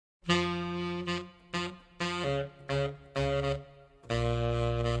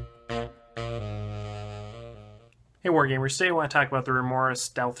Wargamers, today I want to talk about the Remora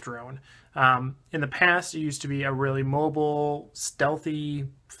stealth drone. In the past, it used to be a really mobile, stealthy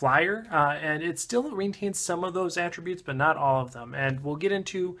flyer, and it still maintains some of those attributes, but not all of them. And we'll get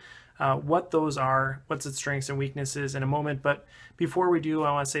into what those are, what's its strengths and weaknesses in a moment. But before we do,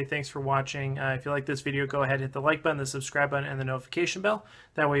 I want to say thanks for watching. If you like this video, go ahead, hit the like button, the subscribe button, and the notification bell.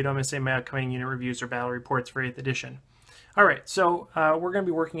 That way you don't miss any of my upcoming unit reviews or battle reports for 8th edition. All right, so we're going to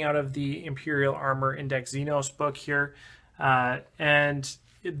be working out of the Imperial Armour Index Xenos book here. And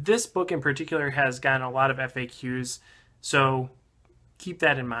this book in particular has gotten a lot of FAQs, so keep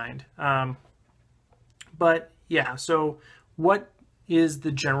that in mind. But yeah, so what is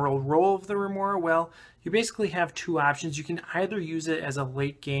the general role of the Remora? Well, you basically have two options. You can either use it as a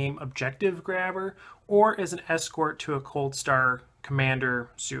late game objective grabber or as an escort to a Cold Star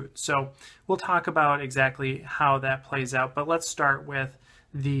commander suit. So we'll talk about exactly how that plays out, but let's start with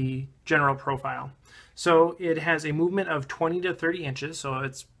the general profile. So it has a movement of 20 to 30 inches, so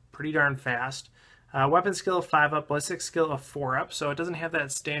it's pretty darn fast. Weapon skill of 5 up, ballistic skill of 4 up, so it doesn't have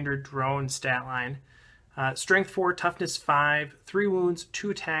that standard drone stat line. Strength 4, toughness 5, 3 wounds,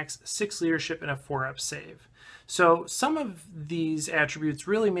 2 attacks, 6 leadership, and a 4 up save. So some of these attributes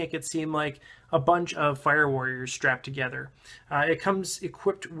really make it seem like a bunch of fire warriors strapped together. It comes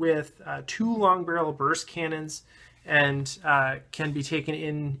equipped with 2 long barrel burst cannons and can be taken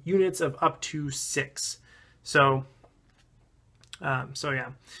in units of up to 6. So yeah,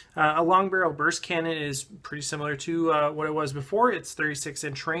 a long barrel burst cannon is pretty similar to what it was before. It's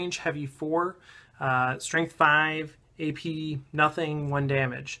 36-inch range, heavy 4, strength 5, AP nothing, 1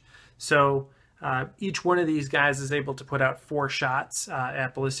 damage. So each one of these guys is able to put out 4 shots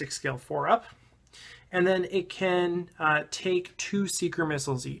at ballistic skill 4 up. And then it can take 2 seeker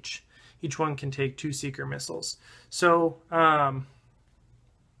missiles each. Each one can take 2 seeker missiles. So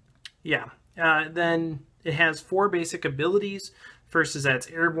yeah, then it has 4 basic abilities. First is that it's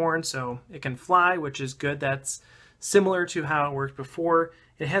airborne, so it can fly, which is good. That's similar to how it worked before.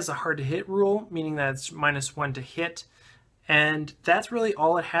 It has a hard to hit rule, meaning that it's -1 to hit. And that's really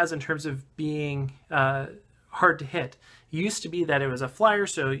all it has in terms of being hard to hit. It used to be that it was a flyer,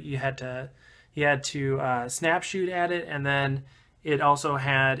 so you had to snap shoot at it, and then it also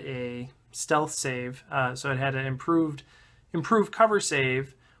had a stealth save, so it had an improved cover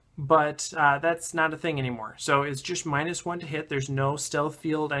save, but that's not a thing anymore. So it's just -1 to hit. There's no stealth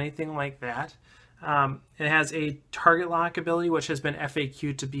field, anything like that. It has a target lock ability, which has been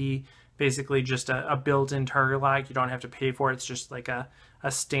FAQ'd to be basically just a built-in target lock. You don't have to pay for it. It's just like a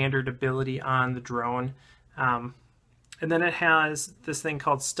standard ability on the drone. And then it has this thing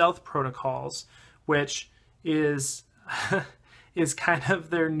called stealth protocols, which is is kind of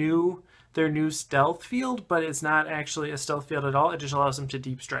their new stealth field, but it's not actually a stealth field at all. It just allows them to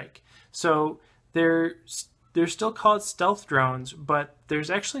deep strike. So they're still called stealth drones, but there's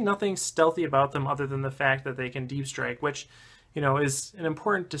actually nothing stealthy about them other than the fact that they can deep strike, which, you know, is an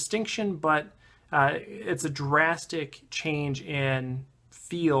important distinction, but it's a drastic change in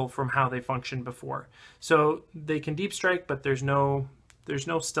feel from how they functioned before. So they can deep strike, but there's no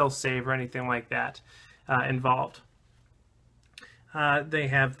stealth save or anything like that involved. They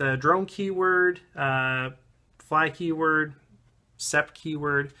have the drone keyword, fly keyword, SEP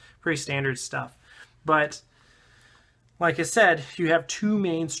keyword, pretty standard stuff. But like I said, you have 2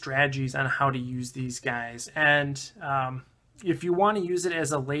 main strategies on how to use these guys. And if you want to use it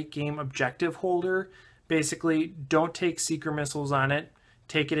as a late game objective holder, basically don't take seeker missiles on it.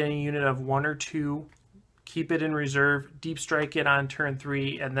 Take it in a unit of 1 or 2, keep it in reserve, deep strike it on turn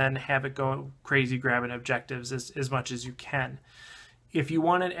 3, and then have it go crazy grabbing objectives as much as you can. If you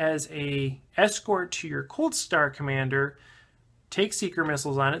want it as a escort to your Cold Star commander, take seeker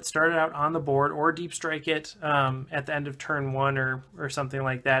missiles on it, start it out on the board, or deep strike it at the end of turn 1 or something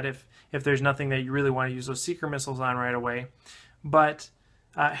like that if there's nothing that you really want to use those seeker missiles on right away. But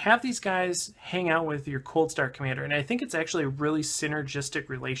have these guys hang out with your Cold Star commander, and I think it's actually a really synergistic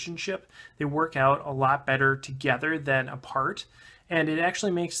relationship. They work out a lot better together than apart, and it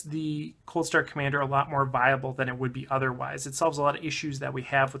actually makes the Cold Star commander a lot more viable than it would be otherwise. It solves a lot of issues that we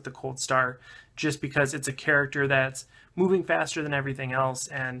have with the Cold Star just because it's a character that's moving faster than everything else,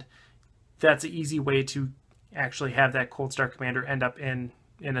 and that's an easy way to actually have that Cold Star commander end up in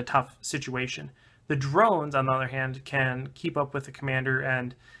a tough situation. The drones, on the other hand, can keep up with the commander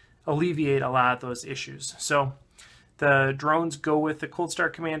and alleviate a lot of those issues. So the drones go with the Cold Star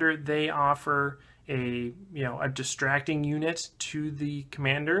commander. They offer a distracting unit to the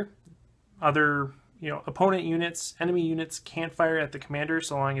commander. Other opponent units, enemy units can't fire at the commander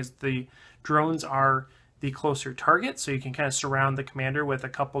so long as the drones are the closer target, so you can kind of surround the commander with a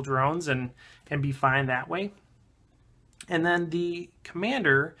couple drones and be fine that way. And then the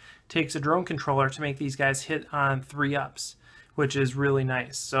commander takes a drone controller to make these guys hit on 3-ups, which is really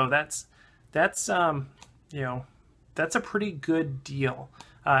nice. So that's you know, that's a pretty good deal.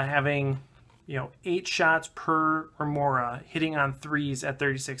 Having 8 shots per Remora hitting on 3s at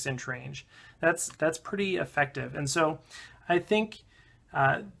 36-inch range. That's pretty effective. And so I think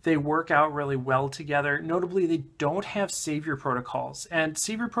they work out really well together. Notably, they don't have savior protocols, and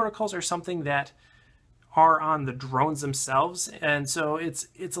savior protocols are something that are on the drones themselves, and so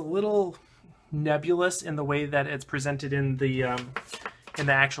it's a little nebulous in the way that it's presented in the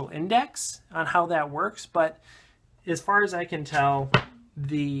actual index on how that works. But as far as I can tell,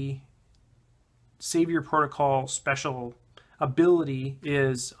 the savior protocol special ability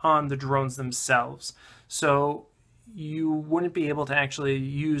is on the drones themselves, so you wouldn't be able to actually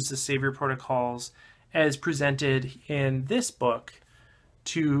use the savior protocols as presented in this book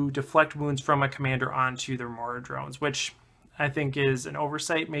to deflect wounds from a commander onto the Remora drones, which I think is an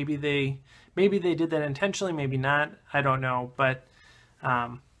oversight. Maybe they did that intentionally, maybe not. I don't know, but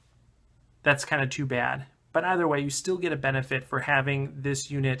that's kind of too bad. But either way, you still get a benefit for having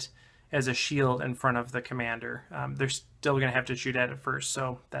this unit as a shield in front of the commander. They're still going to have to shoot at it first,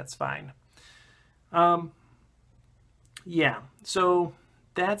 so that's fine. Yeah, so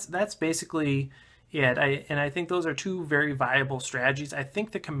that's basically it. I think those are two very viable strategies. I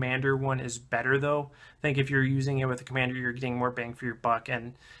think the commander one is better, though. I think if you're using it with the commander, you're getting more bang for your buck,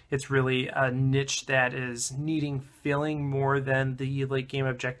 and it's really a niche that is needing filling more than the late game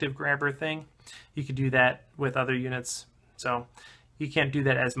objective grabber thing. You could do that with other units, so you can't do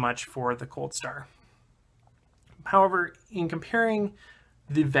that as much for the Cold Star. However, in comparing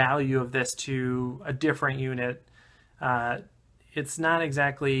the value of this to a different unit, it's not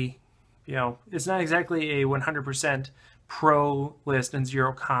exactly it's not exactly a 100% pro list and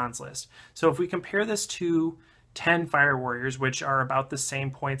 0 cons list. So if we compare this to 10 Fire Warriors, which are about the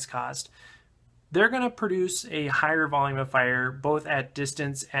same points cost, they're going to produce a higher volume of fire, both at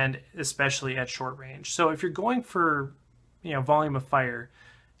distance and especially at short range. So if you're going for volume of fire,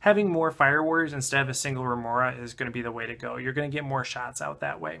 having more Fire Warriors instead of a single Remora is going to be the way to go. You're going to get more shots out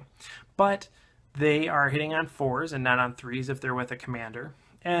that way. But they are hitting on 4s and not on 3s if they're with a commander.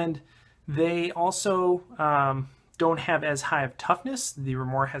 And they also don't have as high of toughness. The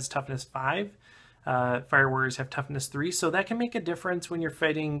Remora has toughness 5. Fire Warriors have toughness 3. So that can make a difference when you're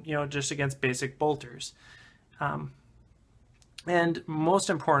fighting, just against basic bolters. And most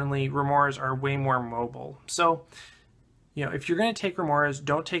importantly, Remoras are way more mobile. So, if you're going to take Remoras,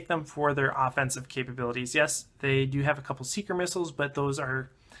 don't take them for their offensive capabilities. Yes, they do have a couple Seeker missiles, but those are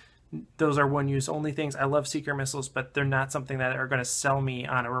one-use only things. I love Seeker missiles, but they're not something that are going to sell me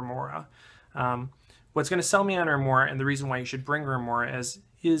on a Remora. What's going to sell me on a Remora, and the reason why you should bring Remora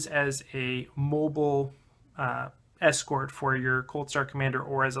is as a mobile escort for your Cold Star commander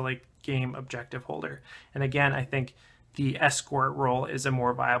or as a late-game objective holder. And again, I think the escort role is a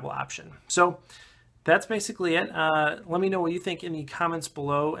more viable option. So that's basically it. Let me know what you think in the comments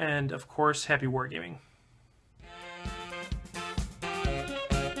below, and of course, happy wargaming.